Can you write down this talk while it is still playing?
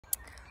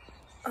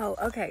Oh,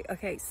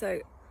 okay, so,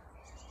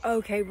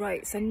 okay,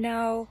 right, so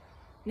now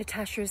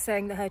Natasha is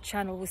saying that her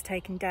channel was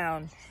taken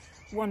down.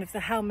 One of the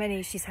how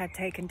many she's had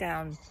taken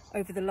down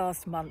over the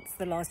last month,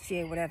 the last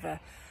year, whatever.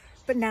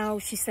 But now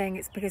she's saying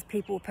it's because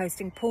people were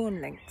posting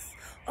porn links.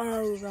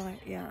 Oh, right,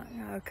 yeah,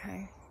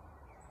 okay.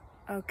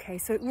 Okay,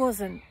 so it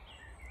wasn't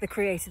the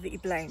creator that you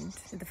blamed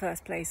in the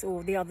first place,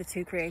 or the other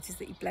two creators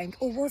that you blamed,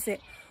 or was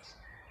it?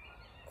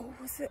 Or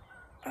was it?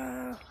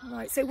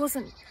 Right, so it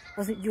wasn't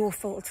your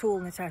fault at all,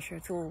 Natasha,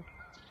 at all.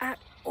 At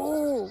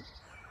all.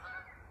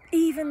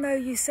 Even though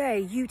you say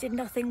you did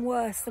nothing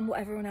worse than what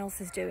everyone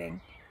else is doing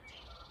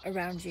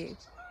around you.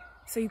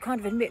 So you kind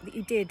of admit that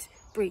you did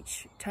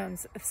breach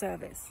terms of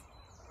service.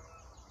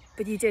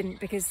 But you didn't,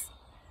 because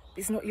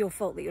it's not your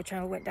fault that your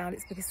channel went down.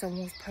 It's because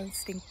someone was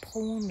posting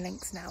porn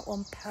links now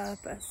on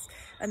purpose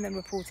and then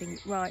reporting.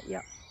 Right,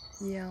 yeah.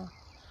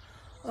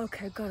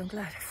 Okay, God, I'm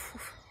glad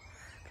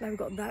we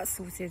got that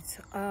sorted.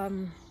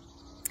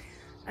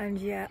 And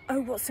yeah,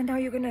 oh, what, so now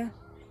you're gonna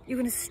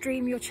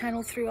stream your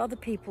channel through other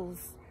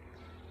people's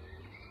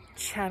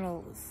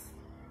channels?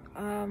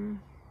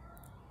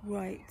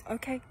 Right,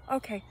 okay,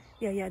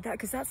 yeah, that,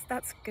 because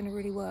that's gonna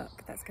really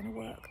work. That's gonna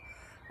work.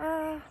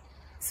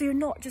 So you're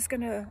not just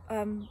gonna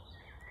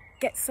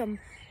get some,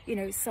 you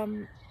know,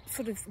 some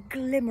sort of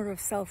glimmer of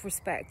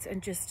self-respect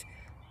and just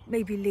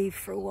maybe leave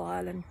for a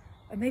while and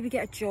maybe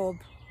get a job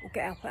or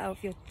get up out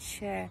of your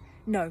chair?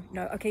 No,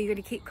 okay, you're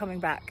going to keep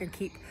coming back and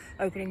keep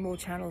opening more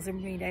channels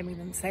and renaming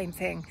them the same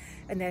thing,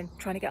 and then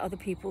trying to get other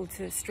people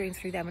to stream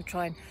through them and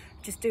try and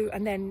just do,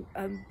 and then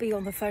be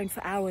on the phone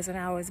for hours and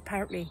hours.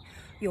 Apparently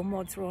your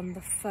mods are on the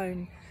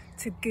phone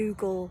to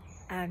Google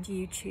and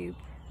YouTube,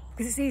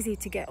 because it's easy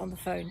to get on the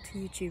phone to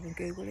YouTube and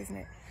Google, isn't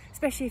it?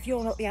 Especially if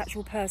you're not the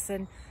actual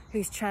person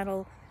whose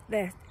channel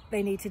they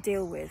need to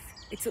deal with.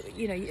 It's,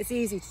 you know, it's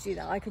easy to do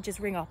that. I could just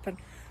ring up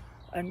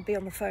and be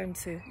on the phone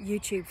to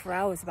YouTube for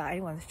hours about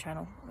anyone's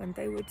channel, and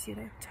they would, you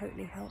know,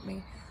 totally help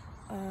me.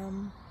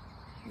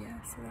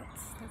 Yeah, so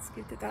that's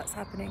good that that's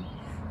happening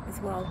as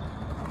well.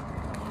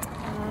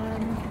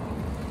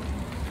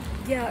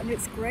 Yeah, and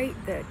it's great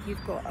that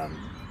you've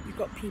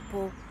got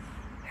people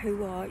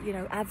who are, you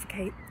know,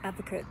 advocates.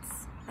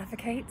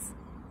 It's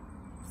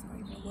not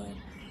even a word.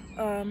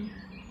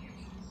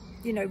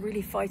 You know,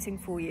 really fighting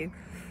for you,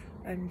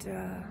 and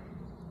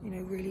you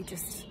know, really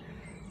just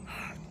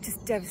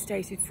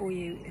devastated for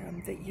you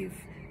that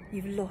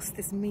you've lost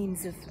this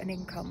means of an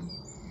income.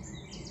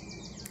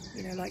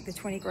 You know, like the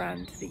 20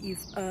 grand that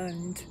you've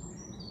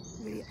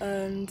really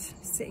earned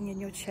sitting in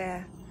your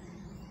chair,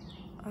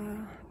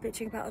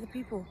 bitching about other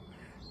people.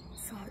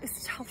 So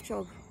it's a tough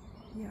job.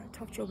 Yeah,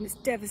 tough job, and it's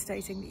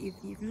devastating that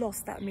you've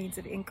lost that means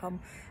of income,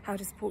 how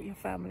to support your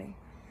family.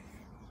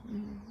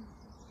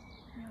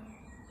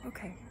 Yeah.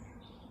 Okay.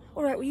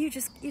 All right. Well, you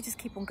just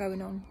keep on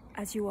going on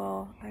as you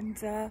are, and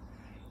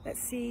let's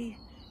see.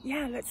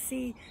 Yeah, let's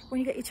see when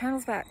you get your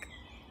channels back,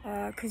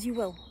 because you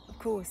will, of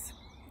course.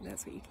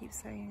 That's what you keep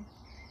saying.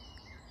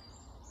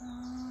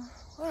 All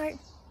right.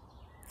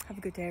 Have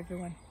a good day,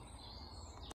 everyone.